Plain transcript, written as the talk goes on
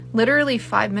Literally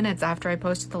 5 minutes after I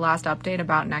posted the last update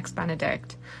about Next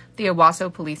Benedict, the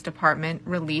Owasso Police Department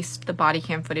released the body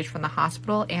cam footage from the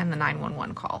hospital and the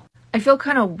 911 call. I feel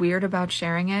kind of weird about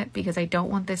sharing it because I don't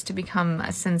want this to become a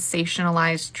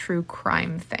sensationalized true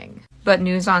crime thing. But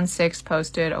News on 6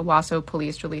 posted Owasso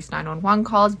police released 911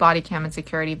 calls, body cam, and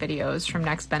security videos from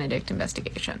Next Benedict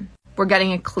investigation. We're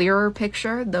getting a clearer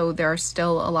picture, though there are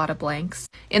still a lot of blanks.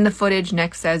 In the footage,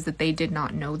 Next says that they did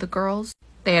not know the girls.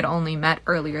 They had only met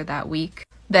earlier that week,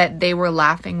 that they were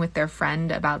laughing with their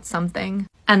friend about something,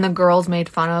 and the girls made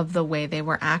fun of the way they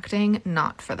were acting,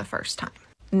 not for the first time.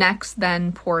 Next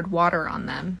then poured water on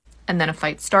them, and then a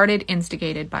fight started,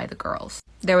 instigated by the girls.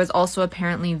 There was also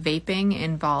apparently vaping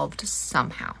involved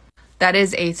somehow. That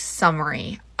is a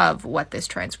summary of what this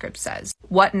transcript says.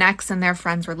 What Next and their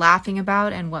friends were laughing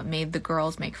about and what made the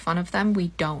girls make fun of them, we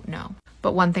don't know.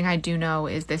 But one thing I do know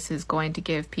is this is going to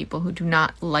give people who do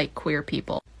not like queer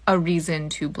people a reason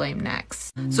to blame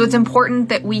Next. So it's important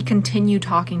that we continue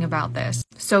talking about this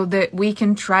so that we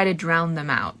can try to drown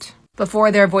them out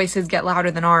before their voices get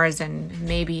louder than ours and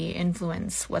maybe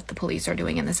influence what the police are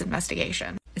doing in this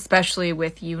investigation, especially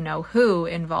with you-know-who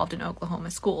involved in Oklahoma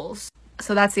schools.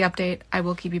 So that's the update. I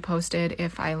will keep you posted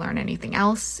if I learn anything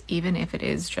else, even if it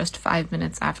is just 5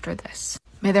 minutes after this.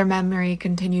 May their memory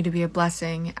continue to be a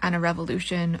blessing and a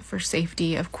revolution for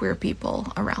safety of queer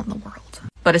people around the world,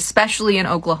 but especially in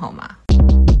Oklahoma.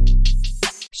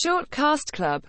 Short Cast Club